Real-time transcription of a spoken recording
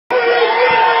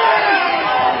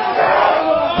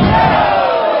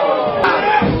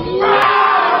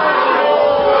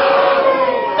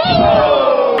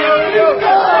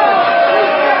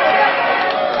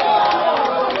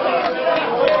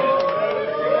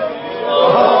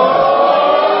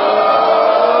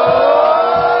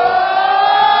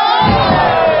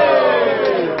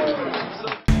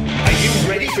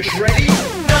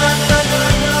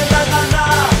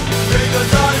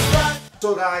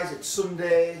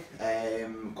day.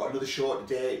 Got another show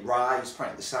today, Rise,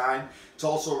 point at the sign. It's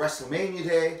also WrestleMania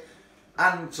day,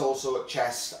 and it's also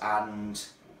chest and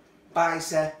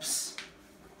biceps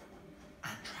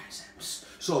and triceps.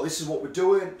 So this is what we're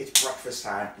doing. It's breakfast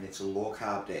time and it's a low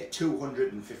carb day.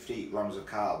 250 grams of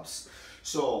carbs.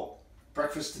 So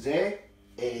breakfast today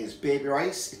is baby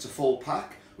rice. It's a full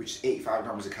pack, which is 85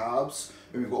 grams of carbs.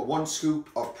 And we've got 1 scoop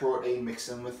of protein mixed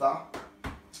in with that.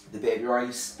 The baby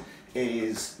rice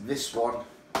is this one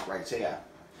right here.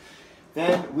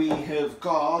 Then we have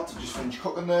got, just finished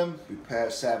cooking them, we prepare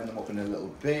serving them up in a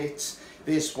little bit.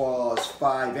 This was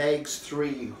 5 eggs,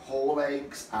 3 whole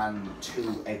eggs and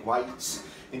 2 egg whites.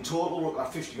 In total we're looking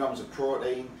at 50 grams of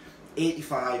protein,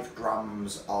 85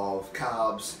 grams of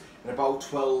carbs and about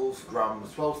 13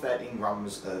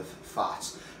 grams of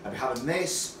fat. I'll be having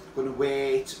this, going to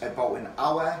wait about an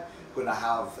hour. Going to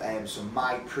have some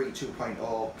My Pre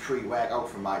 2.0 pre-workout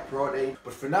from My Protein.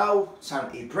 But for now, it's time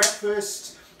to eat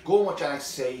breakfast. Go and watch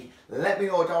NXT. Let me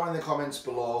know down in the comments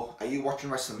below. Are you watching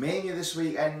WrestleMania this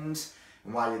weekend?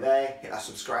 And while you're there, hit that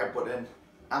subscribe button.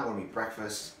 I'm going to eat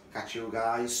breakfast. Catch you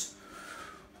guys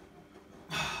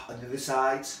on the other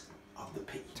side of the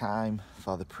peak. Time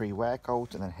for the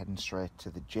pre-workout and then heading straight to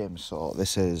the gym. So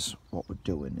this is what we're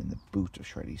doing in the boot of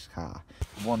Shreddy's car.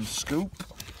 1 scoop.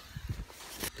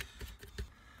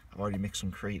 I've already mixed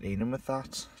some creatine in with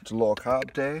that. It's a low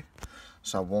carb day,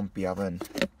 so I won't be having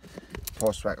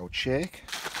post-workout shake.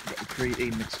 Got the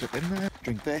creatine mixed up in there.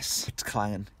 Drink this. It's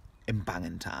clanging in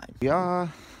banging time. We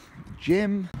are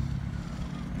gym.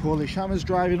 Polish hammer's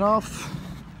driving off.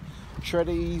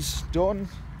 Shreddy's done.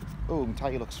 Oh, my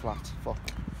tyre looks flat. Fuck.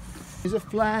 Is it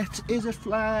flat? Is it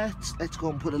flat? Let's go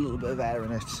and put a little bit of air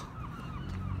in it,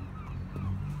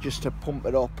 just to pump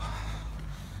it up.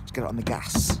 Let's get it on the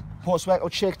gas.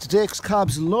 Post-workout shake today because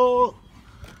carbs are low.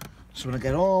 So when I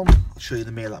get home, I'll show you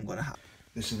the meal I'm going to have.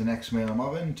 This is the next meal I'm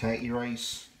having. Turkey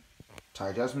rice,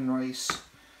 Thai jasmine rice.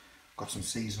 Got some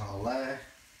seasonal there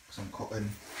because I'm cooking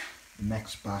the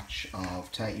next batch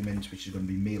of turkey mince, which is going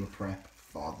to be meal prep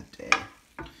for the day.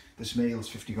 This meal is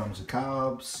 50 grams of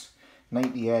carbs,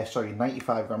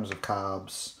 95 grams of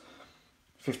carbs,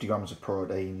 50 grams of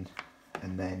protein,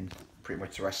 and then pretty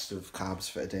much the rest of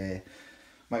carbs for today.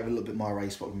 Might have a little bit more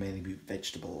rice, but will mainly be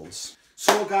vegetables.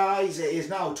 So guys, it is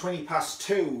now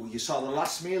 2:20. You saw the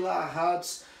last meal that I had,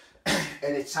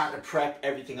 and it's time to prep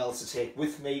everything else to take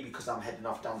with me because I'm heading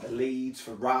off down to Leeds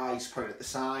for Rise, point at the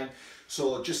sign.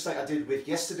 So just like I did with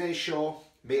yesterday's show,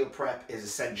 meal prep is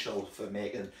essential for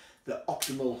making the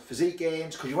optimal physique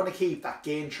gains because you want to keep that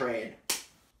gain train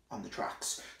on the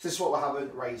tracks. So this is what we're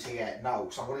having right here now.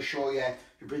 So I'm going to show you, if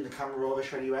you bring the camera over,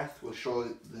 Shreddycut, we'll show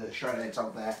the shreddites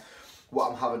out there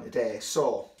what I'm having today.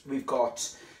 So we've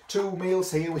got 2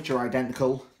 meals here which are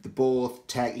identical. They're both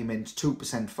turkey mince,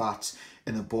 2% fat,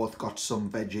 and they've both got some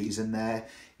veggies in there.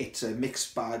 It's a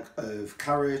mixed bag of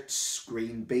carrots,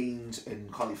 green beans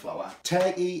and cauliflower.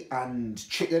 Turkey and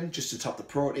chicken just to top the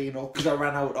protein up. Because I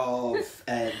ran out of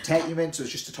turkey mince, so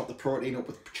it's just to top the protein up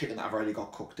with chicken that I've already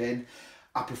got cooked in.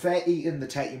 I prefer eating the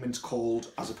turkey mince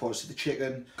cold as opposed to the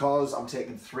chicken because I'm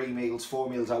taking 4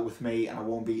 meals out with me, and I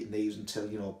won't be eating these until,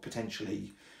 you know,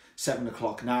 potentially 7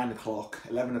 o'clock, 9 o'clock,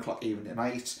 11 o'clock even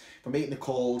tonight. If I'm eating it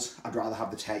cold, I'd rather have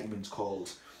the turkey mince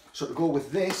cold. So to go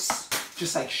with this,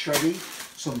 just like Shreddy,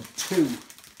 some 2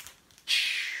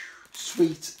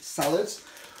 sweet salads.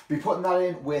 We'll be putting that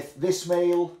in with this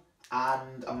meal,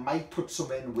 and I might put some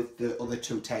in with the other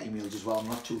 2 turkey meals as well. I'm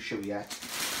not too sure yet.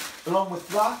 Along with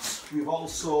that, we've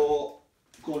also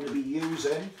going to be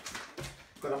using,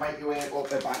 going to microwave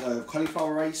up a bag of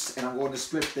cauliflower rice, and I'm going to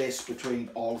split this between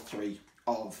all 3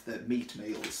 of the meat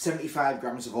meals. 75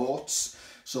 grams of oats,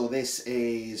 so this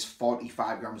is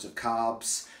 45 grams of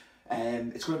carbs.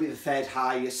 It's going to be the 3rd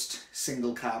highest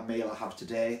single carb meal I have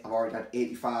today. I've already had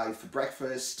 85 for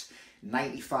breakfast,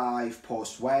 95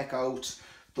 post-workout.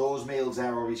 Those meals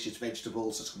there are obviously just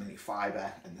vegetables, so it's going to be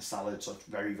fibre in the salad, so it's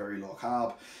very, very low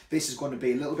carb. This is going to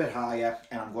be a little bit higher,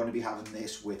 and I'm going to be having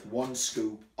this with 1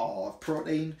 scoop of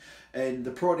protein. And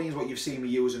the protein is what you've seen me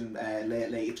using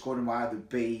lately. It's going to either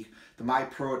be the My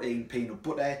Protein peanut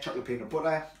butter, chocolate peanut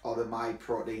butter, or the My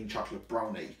Protein chocolate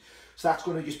brownie. So that's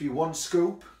going to just be 1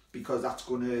 scoop, because that's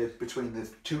going to, between the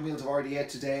 2 meals I've already had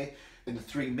today and the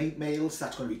 3 meat meals,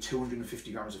 that's going to be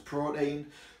 250 grams of protein.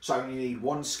 So I only need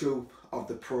 1 scoop of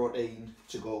the protein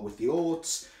to go with the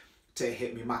oats to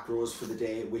hit my macros for the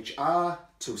day, which are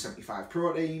 275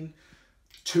 protein,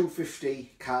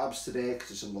 250 carbs today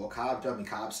because it's a low carb day, my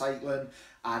carb cycling,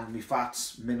 and my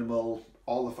fat's minimal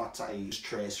all the fats I eat is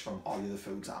traced from all the other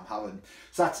foods that I'm having.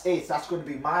 So that's it. That's going to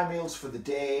be my meals for the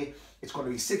day. It's going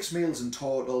to be 6 meals in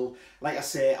total. Like I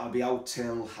say, I'll be out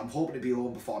till, I'm hoping to be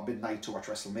home before midnight to watch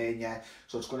WrestleMania.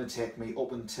 So it's going to take me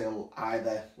up until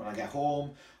either when I get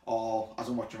home or as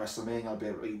I'm watching WrestleMania, I'll be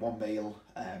able to eat 1 meal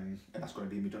and that's going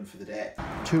to be me done for the day.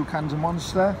 2 cans of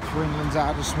Monster for England's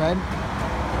hardest men.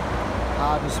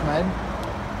 Hardest men.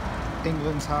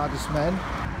 England's hardest men.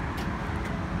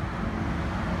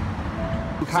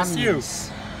 2 cans. Is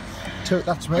this you?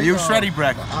 That's me. Are you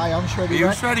shreddybrek? I am shreddybrek. Are you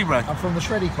shreddybrek? I'm from the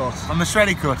Shreddycut. From the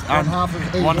Shreddycut. One half of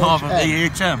EHM. One half of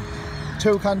EHM.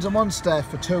 2 cans of Monster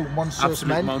for 2 monstrous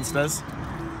Absolute men. monsters.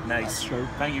 Nice. True.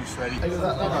 Thank you, Shreddy. Are you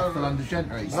that off the land of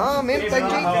gentry? Oh, me,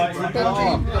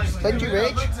 Benji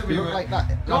Rich. You look like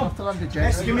that. Off the land of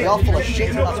gentry. You're full of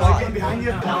shit, that's why.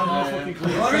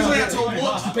 Originally I told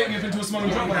Watts to pick me up into a smaller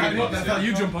drop when I had it up, then I felt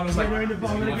you jump on, I was like,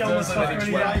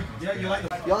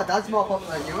 Your dad's more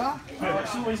popular than you are.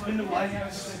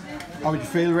 How would you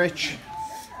feel, Rich?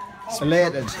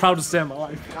 Elated. Proudest day of my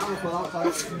life.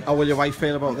 How will your wife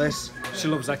feel about this? She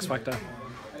loves X Factor.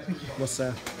 Must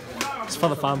say. It's for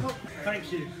the fam.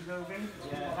 Thank you.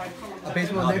 I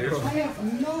bet one day, bro.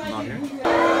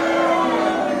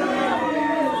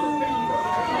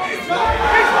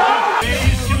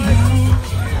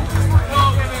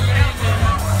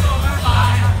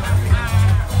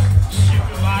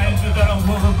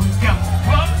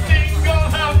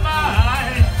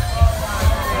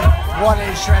 What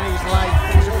is Shreddy's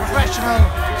life? He's a professional.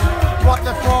 What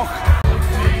the fuck?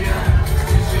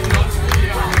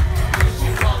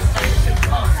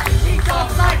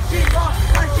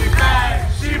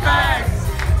 She bags.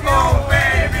 Oh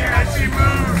baby, and she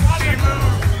moves.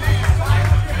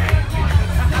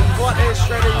 What is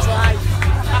Shreddy's life?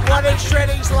 What is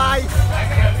Shreddy's life?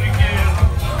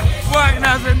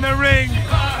 Wagner's in the ring.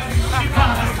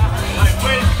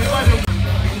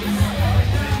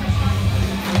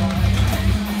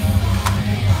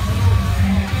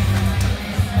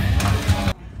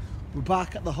 We're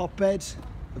back at the hotbed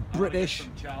of British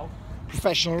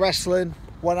professional wrestling.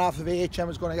 One half of AHM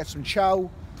is going to get some chow.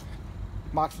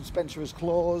 Marks and Spencer is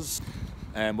closed.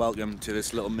 And welcome to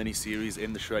this little mini series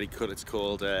in the Shreddycut. It's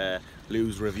called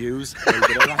Lose Reviews.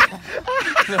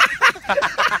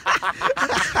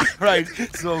 Right,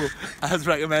 so as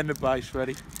recommended by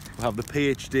Shreddy, we have the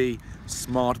PhD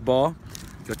Smart Bar.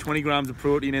 Got 20 grams of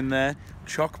protein in there,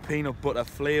 choc peanut butter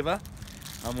flavour.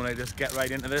 I'm gonna just get right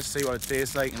into this, see what it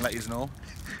tastes like, and let you know.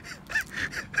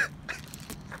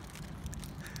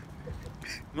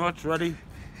 No, it's ready.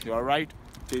 You're alright.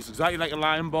 Tastes exactly like a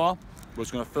lion bar. We're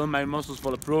just gonna fill my muscles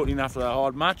full of protein after a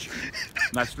hard match.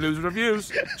 Nice Lose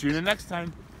Reviews. Tune in next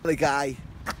time. What a guy.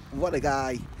 What a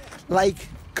guy. Like,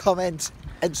 comment,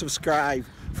 and subscribe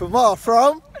for more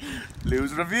from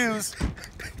Lose Reviews.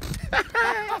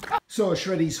 So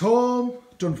Shreddy's home,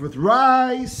 done with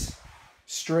rice,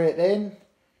 straight in,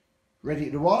 ready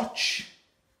to watch.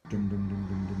 Dum, dum, dum,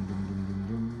 dum, dum, dum, dum, dum,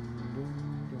 dum.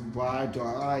 Why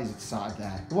is it started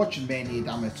there? We're watching Mania,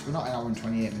 damn it. We're not an hour and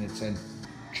 28 minutes in.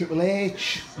 Triple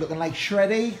H, looking like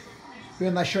Shreddy,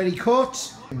 doing that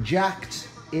Shreddycut, and jacked.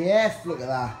 AF, look at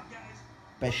that.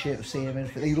 Best shape I've seen him in.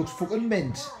 He looks fucking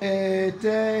mint.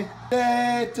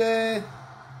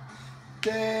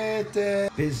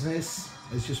 Business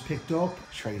has just picked up.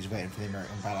 Shreddy's waiting for the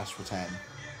American Badass return.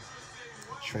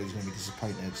 Shreddy's going to be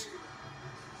disappointed.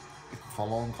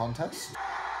 Follow-on contest.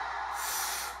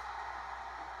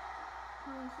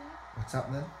 What's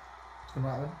happening? What's going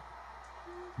to happen?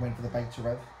 Waiting for the bike to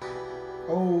rev.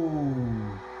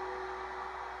 Oh,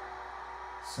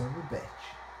 son of a bitch.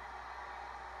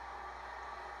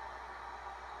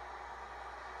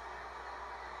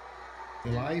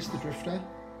 Elias the Drifter.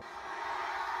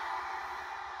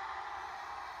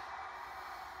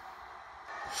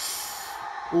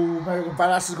 Oh, American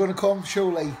Badass is going to come,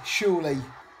 surely, surely.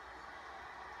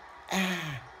 I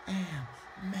am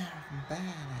American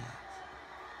Badass.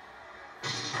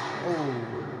 Oh.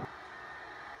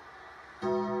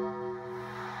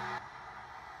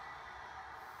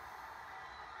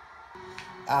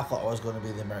 I thought I was going to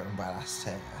be the American Badass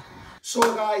taker. So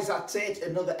guys, that's it.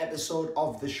 Another episode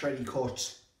of the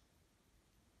Shreddycut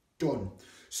done.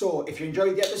 So if you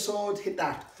enjoyed the episode, hit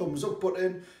that thumbs up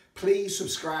button. Please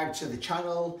subscribe to the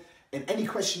channel. And any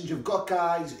questions you've got,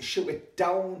 guys, shoot it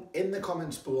down in the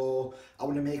comments below. I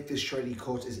want to make this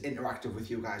Shreddycut as interactive with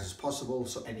you guys as possible.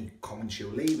 So any comments you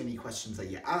leave, any questions that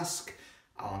you ask,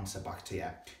 I'll answer back to you.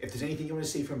 If there's anything you want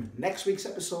to see from next week's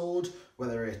episode,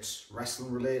 whether it's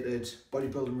wrestling related,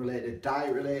 bodybuilding related,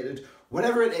 diet related,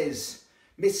 whatever it is,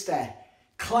 Mr.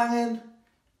 Clanging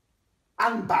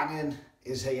and Banging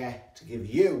is here to give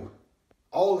you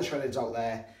all the shreddeds out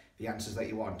there the answers that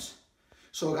you want.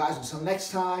 So guys, until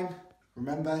next time,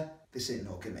 remember, this ain't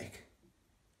no gimmick,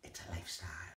 it's a lifestyle.